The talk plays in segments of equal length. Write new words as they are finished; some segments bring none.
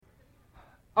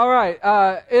All right.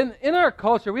 In our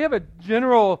culture, we have a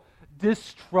general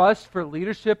distrust for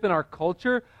leadership in our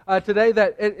culture today.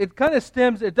 That it kind of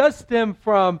stems. It does stem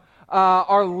from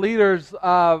our leaders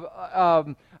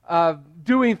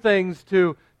doing things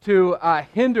to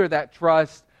hinder that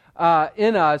trust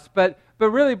in us. But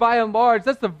really, by and large,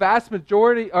 that's the vast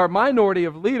majority or minority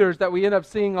of leaders that we end up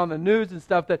seeing on the news and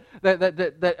stuff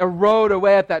that erode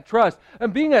away at that trust.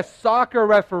 And being a soccer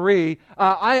referee,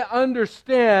 I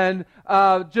understand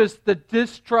just the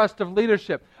distrust of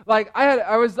leadership. Like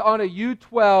I was on a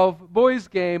U12 boys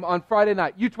game on Friday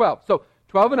night. U12, so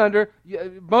 12 and under,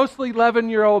 mostly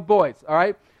 11-year-old boys. All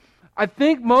right. I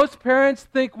think most parents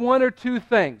think one or two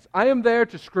things. I am there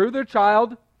to screw their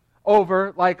child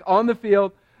over, like on the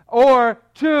field. Or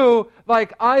two,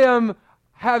 like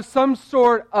have some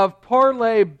sort of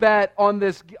parlay bet on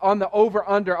the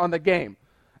over/under on the game,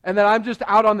 and that I'm just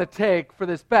out on the take for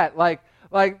this bet. Like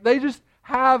they just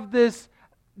have this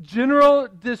general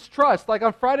distrust. Like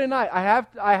on Friday night,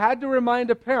 I had to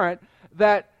remind a parent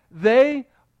that the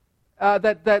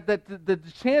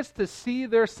chance to see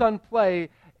their son play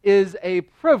is a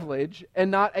privilege and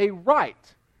not a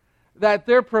right. That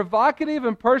their provocative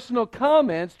and personal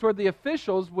comments toward the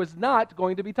officials was not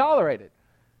going to be tolerated.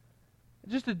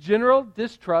 Just a general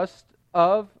distrust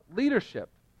of leadership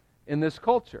in this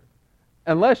culture.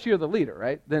 Unless you're the leader,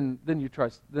 right? Then you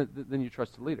trust the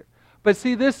leader. But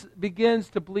see, this begins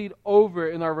to bleed over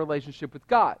in our relationship with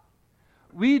God.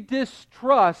 We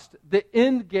distrust the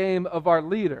end game of our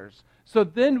leaders. So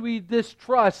then we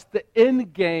distrust the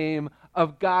end game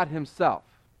of God Himself.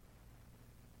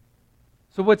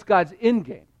 So what's God's end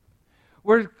game?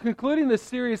 We're concluding this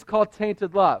series called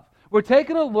Tainted Love. We're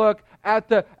taking a look at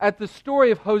the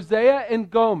story of Hosea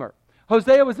and Gomer.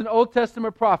 Hosea was an Old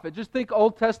Testament prophet. Just think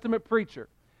Old Testament preacher.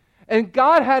 And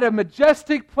God had a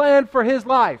majestic plan for his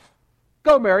life.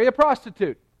 Go marry a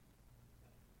prostitute.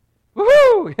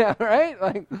 Woohoo! Yeah, right?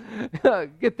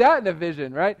 Like, get that in a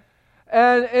vision, right?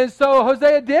 And so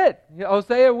Hosea did.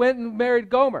 Hosea went and married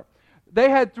Gomer. They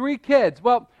had 3 kids.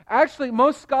 Well, actually,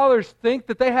 most scholars think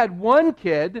that they had 1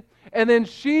 kid, and then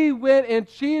she went and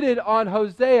cheated on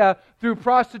Hosea through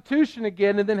prostitution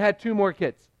again, and then had 2 more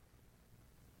kids.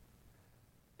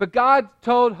 But God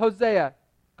told Hosea,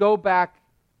 go back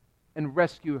and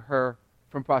rescue her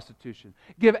from prostitution.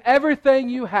 Give everything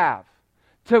you have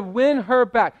to win her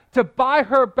back, to buy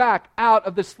her back out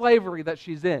of the slavery that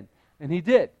she's in. And he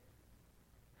did.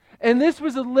 And this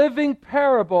was a living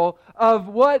parable of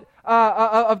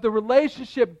of the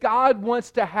relationship God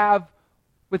wants to have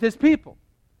with His people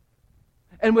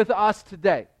and with us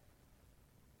today.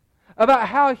 About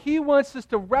how He wants us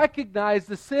to recognize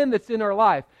the sin that's in our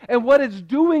life and what it's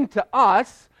doing to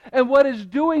us and what it's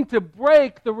doing to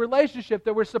break the relationship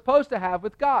that we're supposed to have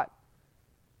with God.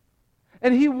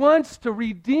 And He wants to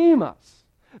redeem us.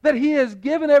 That He has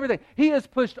given everything. He has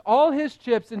pushed all His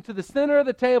chips into the center of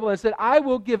the table and said, I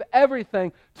will give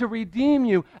everything to redeem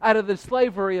you out of the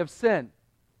slavery of sin.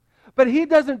 But He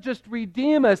doesn't just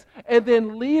redeem us and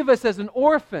then leave us as an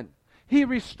orphan. He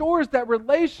restores that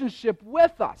relationship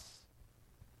with us.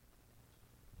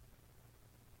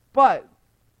 But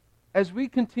as we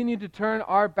continue to turn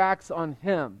our backs on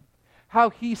Him,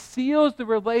 how He seals the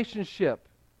relationship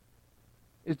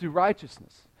is through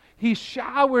righteousness. He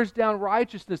showers down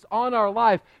righteousness on our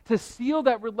life to seal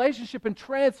that relationship and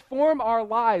transform our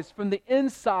lives from the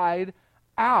inside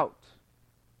out.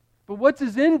 But what's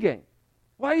His end game?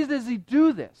 Why does He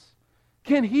do this?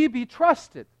 Can He be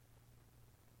trusted?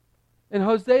 In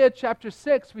Hosea chapter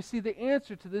 6, we see the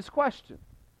answer to this question.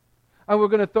 And we're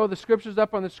going to throw the scriptures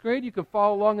up on the screen. You can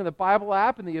follow along in the Bible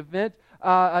app, in the event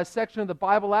section of the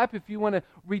Bible app. If you want to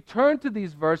return to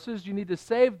these verses, you need to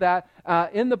save that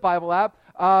in the Bible app.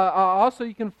 Also,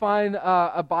 you can find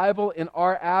a Bible in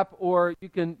our app, or you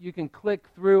can click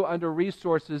through under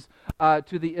resources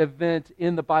to the event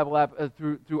in the Bible app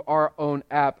through our own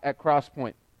app at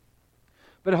Crosspoint.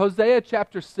 But Hosea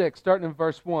chapter 6, starting in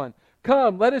verse 1.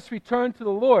 Come, let us return to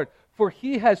the Lord, for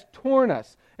He has torn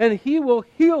us, and He will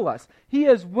heal us. He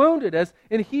has wounded us,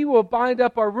 and He will bind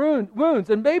up our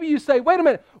wounds. And maybe you say, wait a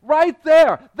minute, right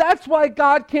there, that's why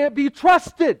God can't be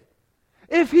trusted.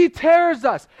 If He tears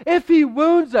us, if He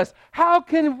wounds us, how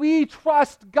can we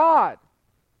trust God?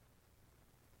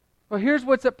 Well, here's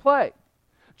what's at play.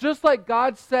 Just like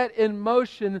God set in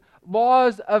motion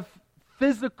laws of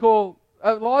the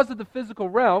physical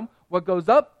realm, what goes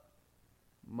up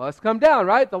must come down,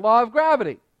 right? The law of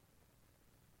gravity.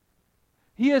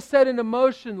 He has set into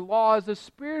motion laws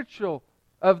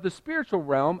of the spiritual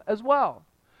realm as well.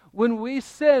 When we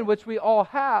sin, which we all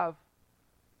have,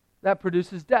 that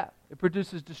produces death. It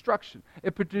produces destruction.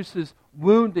 It produces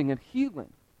wounding and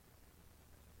healing.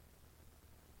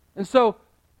 And so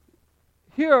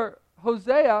here,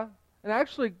 Hosea, and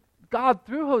actually God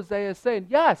through Hosea is saying,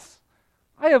 yes,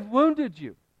 I have wounded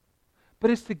you,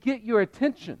 but it's to get your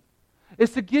attention.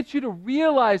 It's to get you to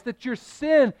realize that your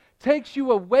sin takes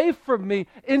you away from me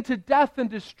into death and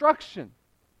destruction.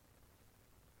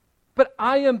 But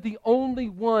I am the only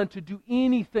one to do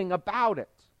anything about it.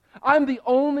 I'm the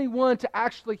only one to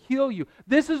actually heal you.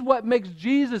 This is what makes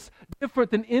Jesus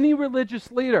different than any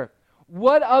religious leader.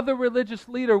 What other religious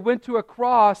leader went to a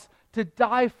cross to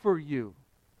die for you?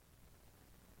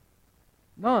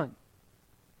 None.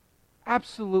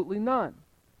 Absolutely none.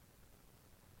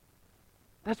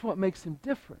 That's what makes him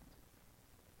different.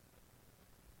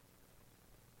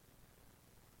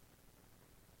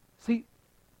 See,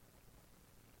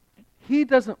 he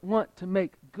doesn't want to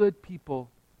make good people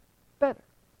better.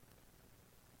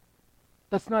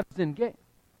 That's not his end game.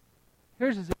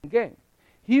 Here's his end game.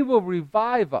 He will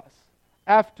revive us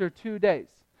after 2 days.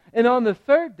 And on the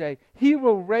third day, he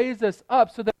will raise us up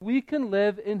so that we can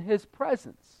live in his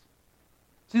presence.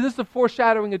 See, this is a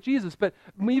foreshadowing of Jesus, but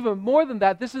even more than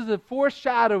that, this is a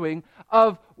foreshadowing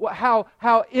of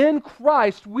how in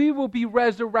Christ we will be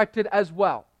resurrected as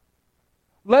well.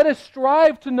 Let us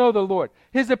strive to know the Lord.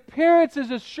 His appearance is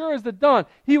as sure as the dawn.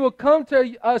 He will come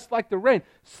to us like the rain,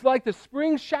 like the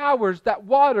spring showers that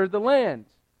water the land.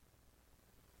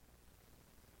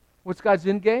 What's God's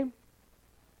end game?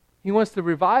 He wants to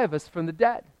revive us from the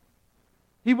dead.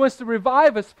 He wants to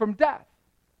revive us from death.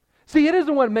 See, he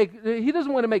doesn't want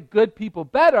to make good people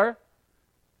better.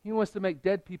 He wants to make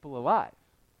dead people alive.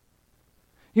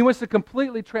 He wants to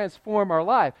completely transform our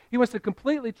life. He wants to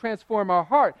completely transform our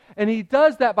heart. And he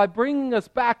does that by bringing us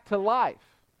back to life.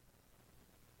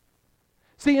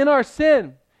 See, in our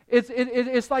sin,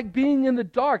 it's like being in the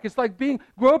dark. It's like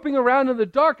groping around in the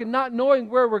dark and not knowing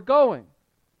where we're going.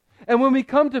 And when we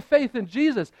come to faith in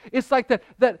Jesus, it's like that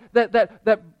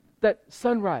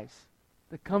sunrise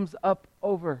that comes up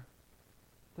over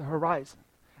the horizon.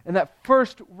 And that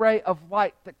first ray of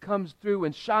light that comes through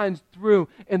and shines through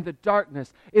in the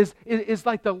darkness is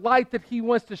like the light that he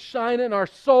wants to shine in our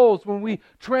souls when we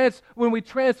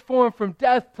transform from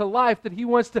death to life, that he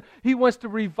wants to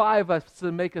revive us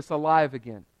to make us alive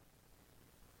again.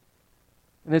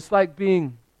 And it's like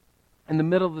being in the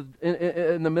middle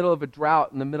of a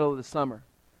drought in the middle of the summer.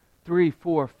 3,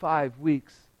 4, 5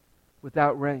 weeks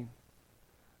without rain.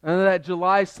 And on that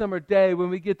July summer day when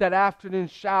we get that afternoon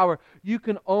shower, you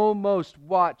can almost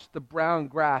watch the brown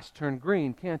grass turn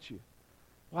green, can't you?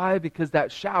 Why? Because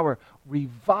that shower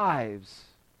revives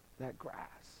that grass.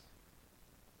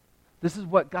 This is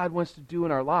what God wants to do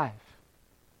in our life.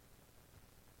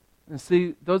 And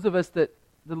see, those of us that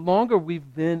the longer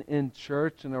we've been in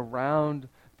church and around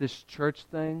this church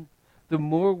thing, the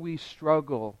more we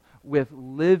struggle with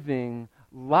living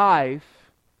life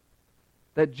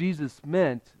that Jesus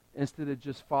meant instead of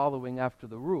just following after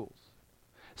the rules.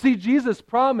 See, Jesus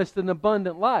promised an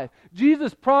abundant life.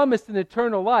 Jesus promised an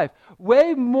eternal life.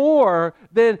 Way more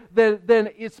than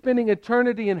spending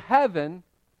eternity in heaven.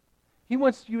 He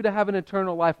wants you to have an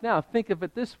eternal life now. Think of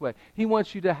it this way. He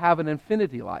wants you to have an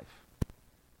infinity life.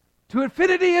 To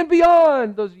infinity and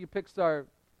beyond. Those of you Pixar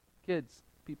kids,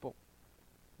 people.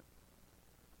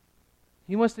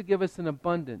 He wants to give us an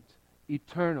abundant,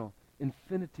 eternal,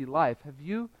 infinity life. Have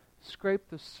you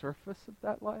scraped the surface of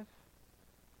that life?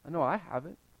 I know I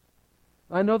haven't.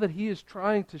 I know that he is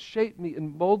trying to shape me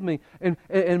and mold me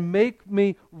and make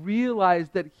me realize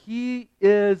that he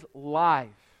is life.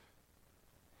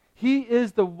 He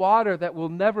is the water that will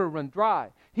never run dry.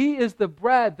 He is the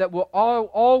bread that will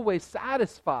always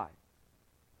satisfy.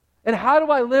 And how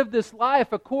do I live this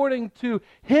life according to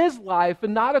his life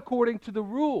and not according to the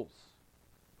rules?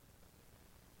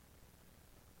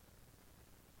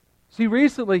 See,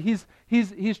 recently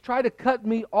he's tried to cut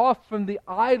me off from the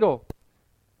idol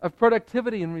of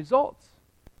productivity and results,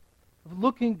 of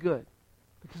looking good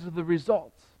because of the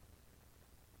results.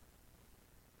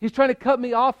 He's trying to cut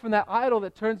me off from that idol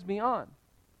that turns me on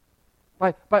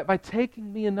by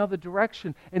taking me another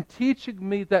direction and teaching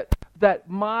me that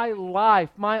my life,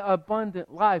 my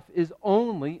abundant life, is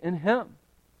only in him.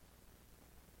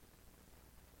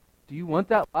 Do you want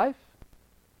that life?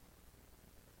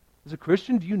 As a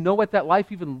Christian, do you know what that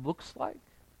life even looks like?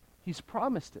 He's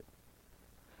promised it.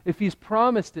 If he's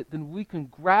promised it, then we can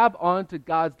grab onto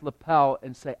God's lapel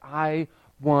and say, I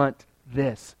want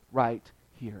this right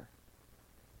here.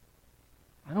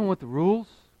 I don't want the rules.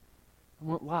 I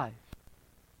want life.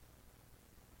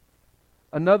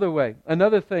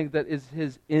 Another thing that is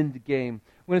his end game.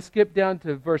 I'm going to skip down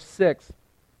to verse 6,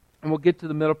 and we'll get to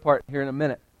the middle part here in a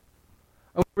minute.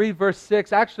 I'm going to read verse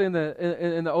 6, actually in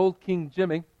the old King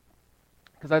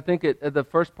Because I think the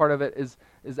first part of it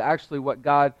is actually what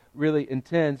God really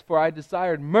intends. For I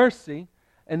desired mercy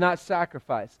and not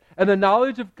sacrifice, and the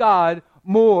knowledge of God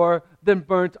more than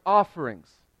burnt offerings.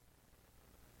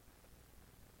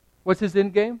 What's his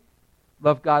end game?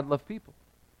 Love God, love people.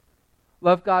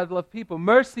 Love God, love people.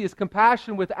 Mercy is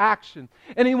compassion with action.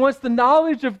 And he wants the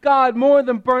knowledge of God more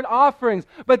than burnt offerings.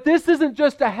 But this isn't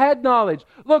just a head knowledge.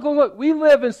 Look. We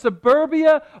live in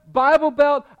suburbia, Bible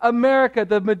Belt, America.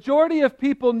 The majority of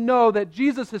people know that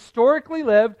Jesus historically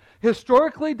lived,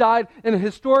 historically died, and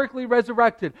historically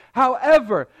resurrected.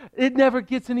 However, it never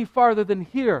gets any farther than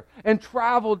here and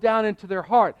travel down into their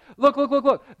heart. Look.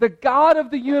 The God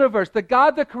of the universe, the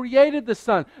God that created the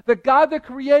sun, the God that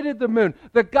created the moon,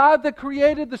 the God that created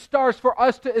the stars for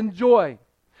us to enjoy,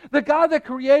 the God that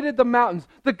created the mountains,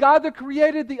 the God that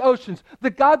created the oceans, the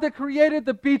God that created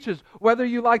the beaches, whether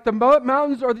you like the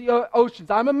mountains or the oceans.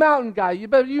 I'm a mountain guy.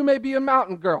 You may be a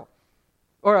mountain girl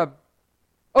or a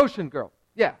ocean girl.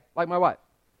 Yeah, like my wife.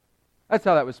 That's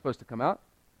how that was supposed to come out.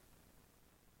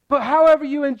 But however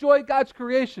you enjoy God's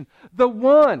creation, the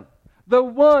one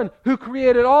who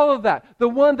created all of that, the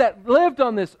one that lived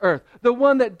on this earth, the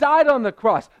one that died on the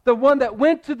cross, the one that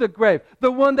went to the grave,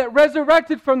 the one that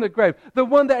resurrected from the grave, the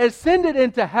one that ascended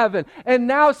into heaven and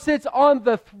now sits on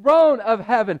the throne of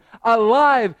heaven,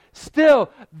 alive still.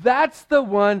 That's the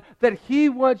one that he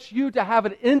wants you to have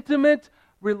an intimate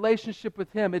relationship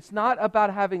with him. It's not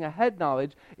about having a head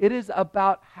knowledge. It is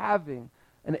about having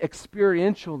an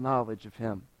experiential knowledge of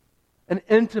him, an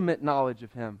intimate knowledge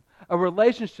of him, a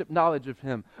relationship knowledge of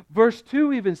him. Verse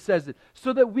 2 even says it,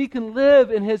 so that we can live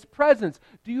in his presence.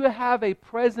 Do you have a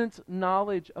present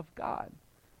knowledge of God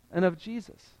and of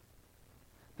Jesus?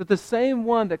 That the same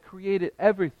one that created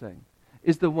everything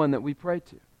is the one that we pray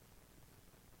to.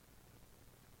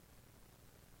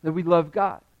 That we love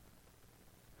God.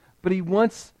 But he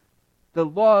wants the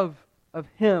love of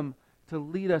him to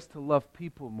lead us to love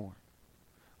people more.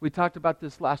 We talked about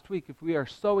this last week. If we are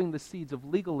sowing the seeds of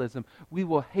legalism, we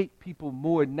will hate people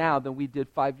more now than we did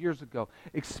 5 years ago,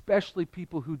 especially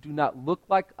people who do not look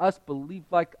like us, believe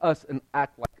like us, and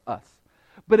act like us.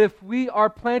 But if we are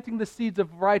planting the seeds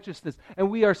of righteousness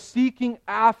and we are seeking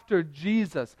after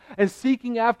Jesus and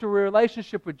seeking after a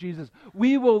relationship with Jesus,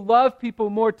 we will love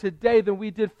people more today than we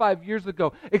did 5 years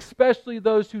ago, especially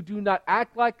those who do not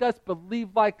act like us, believe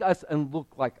like us, and look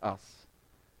like us.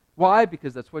 Why?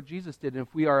 Because that's what Jesus did. And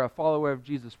if we are a follower of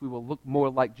Jesus, we will look more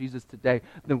like Jesus today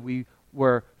than we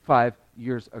were 5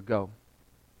 years ago.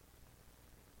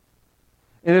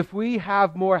 And if we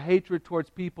have more hatred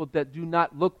towards people that do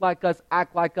not look like us,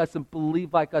 act like us, and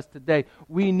believe like us today,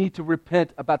 we need to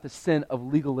repent about the sin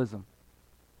of legalism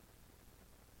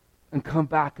and come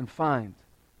back and find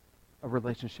a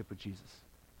relationship with Jesus.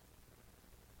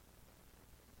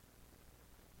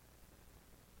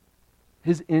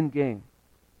 His end game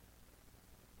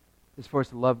is for us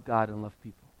to love God and love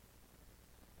people.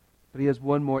 But he has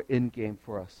one more end game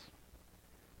for us.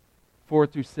 4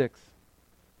 through 6.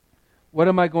 What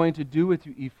am I going to do with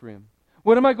you, Ephraim?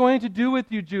 What am I going to do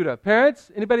with you, Judah? Parents,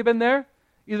 anybody been there?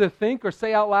 Either think or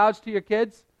say out loud to your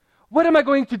kids. What am I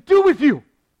going to do with you?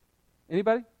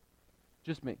 Anybody?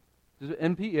 Just me. Just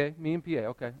NPA, me and PA.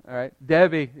 Okay, all right.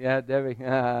 Debbie. Yeah, Debbie.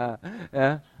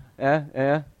 Yeah.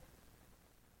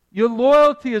 Your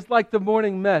loyalty is like the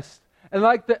morning mist and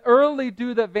like the early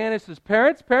dew that vanishes.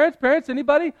 Parents,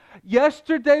 anybody?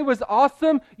 Yesterday was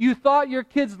awesome. You thought your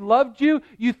kids loved you.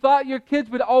 You thought your kids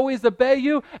would always obey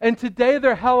you. And today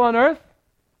they're hell on earth.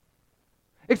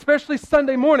 Especially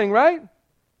Sunday morning, right?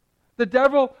 The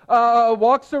devil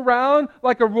walks around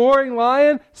like a roaring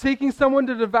lion seeking someone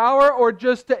to devour or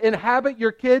just to inhabit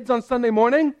your kids on Sunday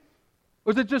morning.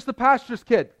 Or is it just the pastor's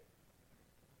kid?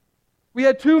 We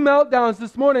had 2 meltdowns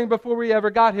this morning before we ever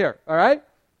got here, all right?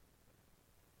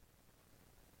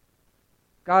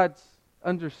 God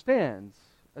understands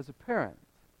as a parent.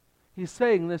 He's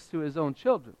saying this to his own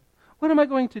children. What am I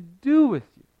going to do with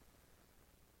you?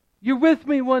 You're with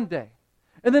me one day,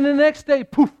 and then the next day,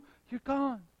 poof, you're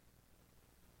gone.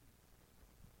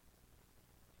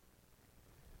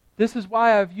 This is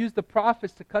why I've used the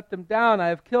prophets to cut them down. I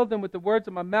have killed them with the words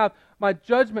of my mouth. My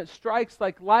judgment strikes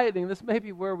like lightning. This may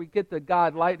be where we get the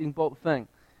God lightning bolt thing.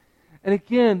 And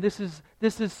again, this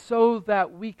is so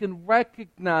that we can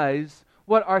recognize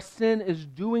what our sin is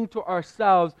doing to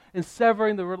ourselves and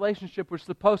severing the relationship we're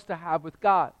supposed to have with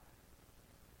God.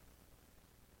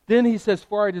 Then he says,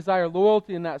 for I desire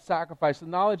loyalty and not sacrifice, the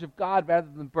knowledge of God rather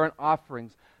than burnt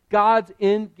offerings. God's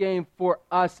end game for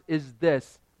us is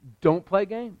this. Don't play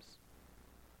games.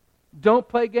 Don't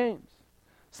play games.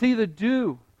 See, the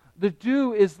dew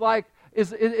is like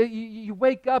you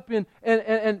wake up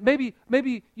and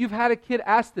maybe you've had a kid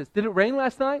ask this, did it rain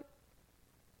last night?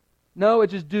 No, it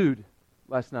just dewed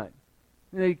last night.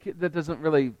 That doesn't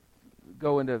really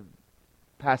go into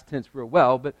past tense real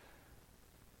well, but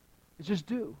it's just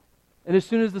dew. And as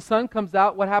soon as the sun comes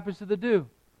out, what happens to the dew?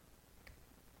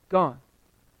 Gone.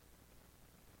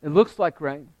 It looks like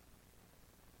rain.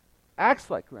 Acts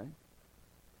like rain.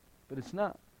 But it's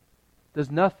not. Does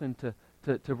nothing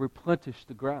to replenish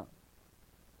the ground.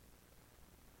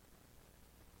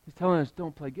 He's telling us,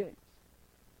 don't play games.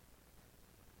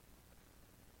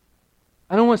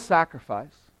 I don't want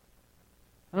sacrifice.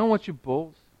 I don't want you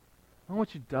bulls. I don't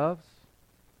want you doves.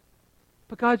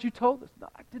 But God, you told us. No,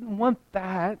 I didn't want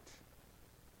that.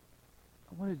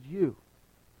 I wanted you.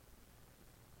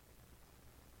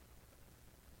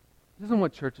 He doesn't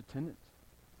want church attendance.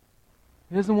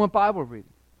 He doesn't want Bible reading.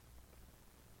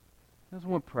 He doesn't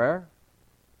want prayer.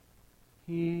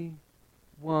 He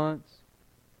wants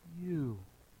you.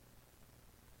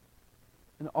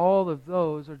 And all of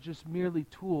those are just merely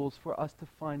tools for us to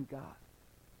find God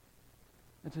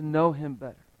and to know Him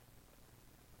better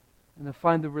and to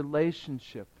find the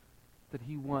relationship that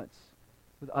He wants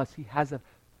with us. He has a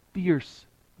fierce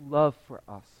love for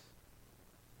us.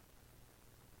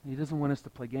 And He doesn't want us to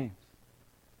play games.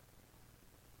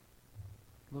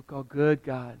 Look all good,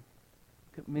 God.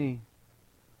 Look at me.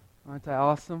 Aren't I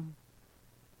awesome?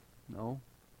 No.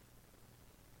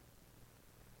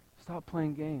 Stop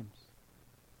playing games.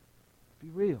 Be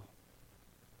real.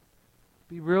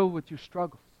 Be real with your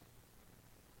struggles.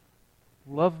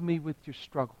 Love me with your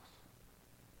struggles.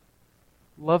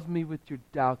 Love me with your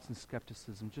doubts and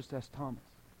skepticism, just as Thomas.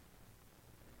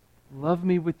 Love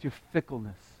me with your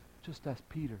fickleness, just as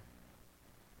Peter.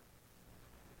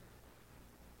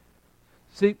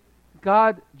 See,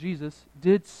 God, Jesus,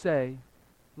 did say,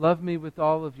 love me with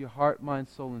all of your heart, mind,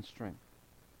 soul, and strength.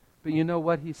 But you know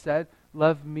what He said?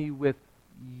 Love me with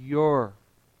your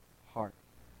heart.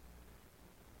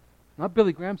 Not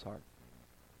Billy Graham's heart.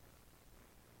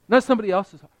 Not somebody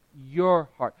else's heart. Your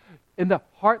heart. In the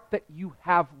heart that you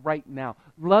have right now.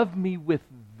 Love me with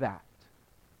that.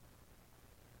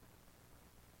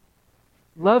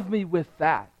 Love me with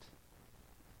that.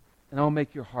 And I'll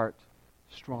make your heart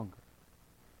stronger.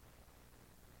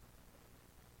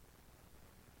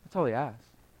 That's all He asks.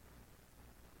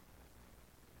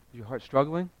 Is your heart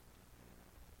struggling?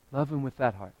 Love Him with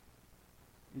that heart.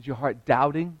 Is your heart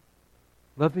doubting?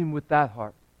 Love Him with that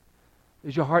heart.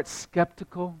 Is your heart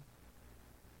skeptical?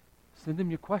 Send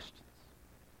Him your questions.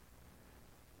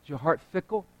 Is your heart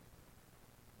fickle?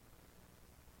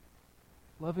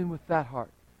 Love Him with that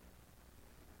heart.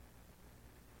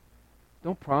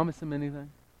 Don't promise Him anything.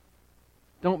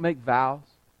 Don't make vows.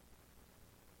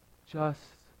 Just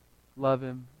love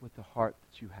Him with the heart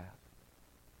that you have.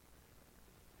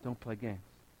 Don't play games.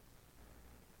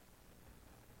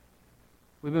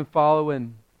 We've been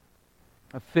following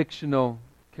a fictional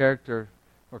character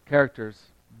or characters,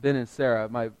 Ben and Sarah.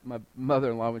 My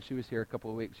mother-in-law, when she was here a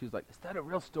couple of weeks, she was like, "Is that a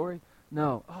real story?"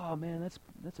 No. Oh man,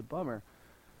 that's a bummer.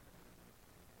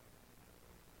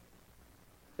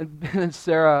 And Ben and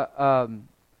Sarah,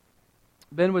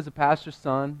 Ben was a pastor's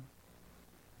son,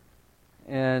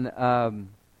 and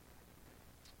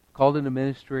called into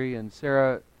ministry. And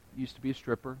Sarah used to be a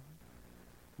stripper.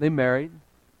 They married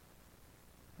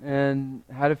and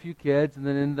had a few kids, and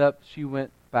then ended up she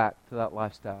went back to that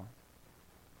lifestyle.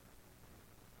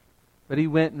 But he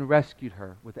went and rescued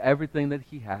her with everything that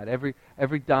he had,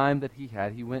 every dime that he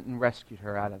had. He went and rescued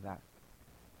her out of that.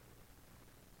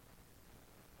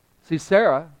 See,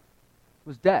 Sarah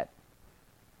was dead.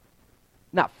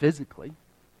 Not physically,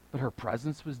 but her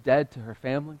presence was dead to her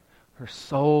family. Her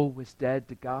soul was dead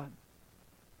to God.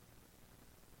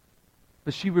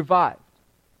 But she revived.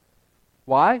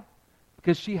 Why?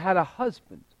 Because she had a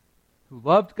husband who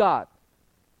loved God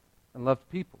and loved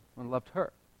people and loved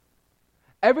her.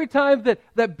 Every time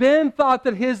that Ben thought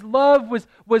that his love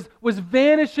was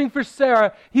vanishing for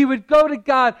Sarah, he would go to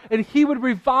God and he would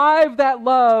revive that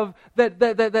love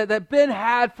that Ben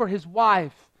had for his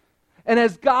wife. And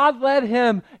as God led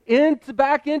him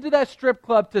back into that strip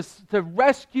club to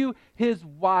rescue his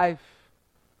wife,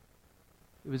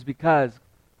 it was because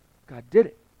God did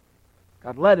it.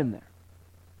 God led him there.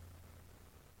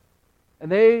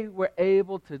 And they were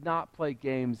able to not play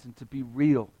games and to be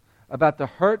real about the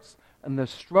hurts and the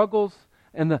struggles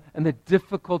and the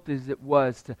difficulties it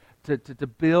was to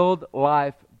build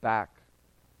life back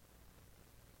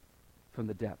from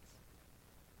the depths.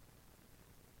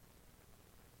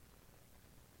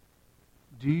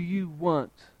 Do you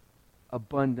want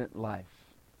abundant life,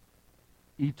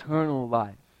 eternal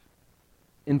life,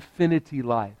 infinity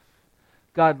life,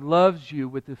 God loves you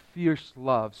with a fierce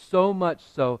love, so much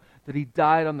so that He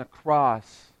died on the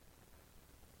cross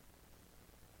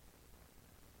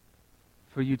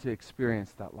for you to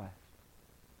experience that life.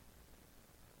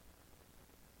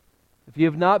 If you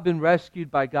have not been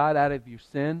rescued by God out of your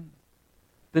sin,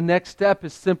 the next step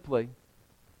is simply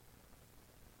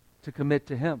to commit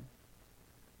to Him.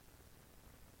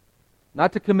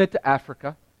 Not to commit to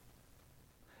Africa.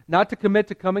 Not to commit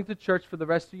to coming to church for the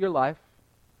rest of your life.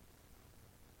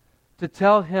 To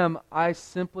tell Him, I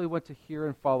simply want to hear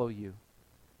and follow you.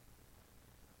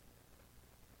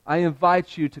 I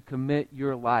invite you to commit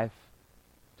your life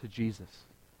to Jesus.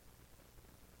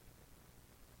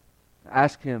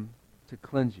 Ask Him to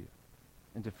cleanse you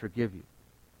and to forgive you.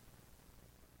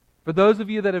 For those of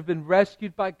you that have been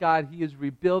rescued by God, He is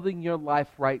rebuilding your life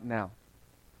right now.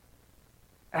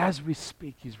 As we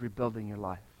speak, He's rebuilding your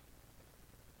life.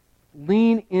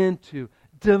 Lean into,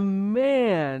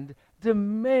 demand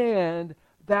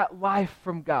that life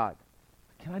from God.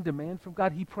 Can I demand from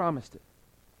God? He promised it.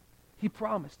 He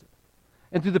promised it.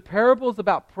 And through the parables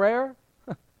about prayer,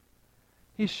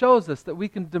 He shows us that we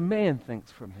can demand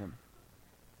things from Him.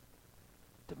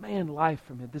 Demand life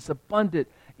from Him, this abundant,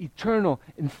 eternal,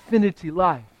 infinity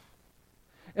life.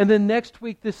 And then next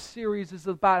week, this series is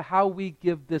about how we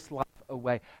give this life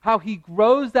away. How He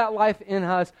grows that life in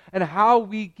us and how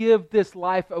we give this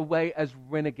life away as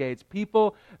renegades.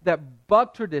 People that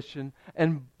buck tradition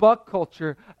and buck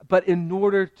culture, but in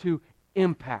order to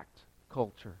impact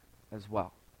culture as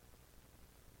well.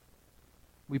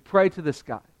 We pray to this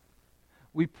God.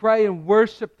 We pray and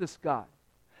worship this God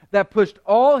that pushed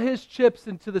all His chips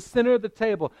into the center of the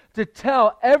table to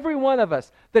tell every one of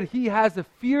us that He has a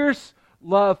fierce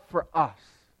love for us.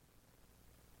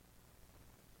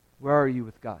 Where are you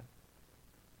with God?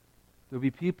 There will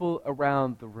be people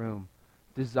around the room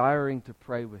desiring to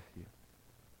pray with you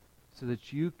so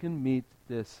that you can meet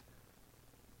this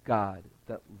God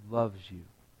that loves you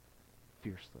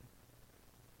fiercely.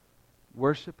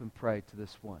 Worship and pray to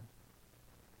this one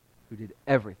who did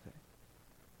everything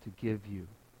to give you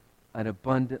an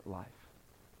abundant life,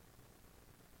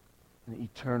 an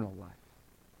eternal life,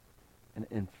 an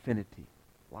infinity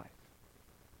life.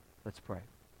 Let's pray.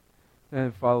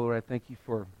 And Father, Lord, I thank You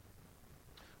for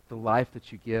the life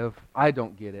that You give. I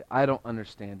don't get it. I don't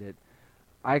understand it.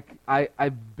 I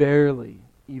barely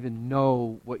even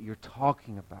know what You're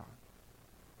talking about.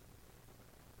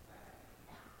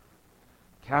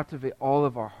 Captivate all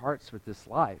of our hearts with this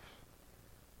life.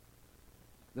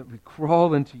 That we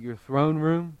crawl into Your throne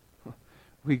room.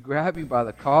 We grab You by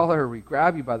the collar, or we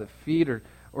grab You by the feet,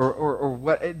 or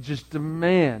what? Just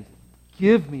demand,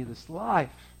 give me this life.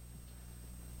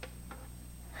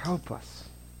 Help us.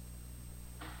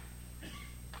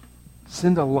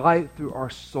 Send a light through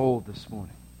our soul this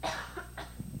morning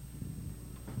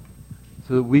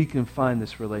so that we can find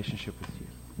this relationship with You.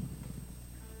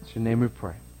 In Your name we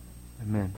pray. Amen.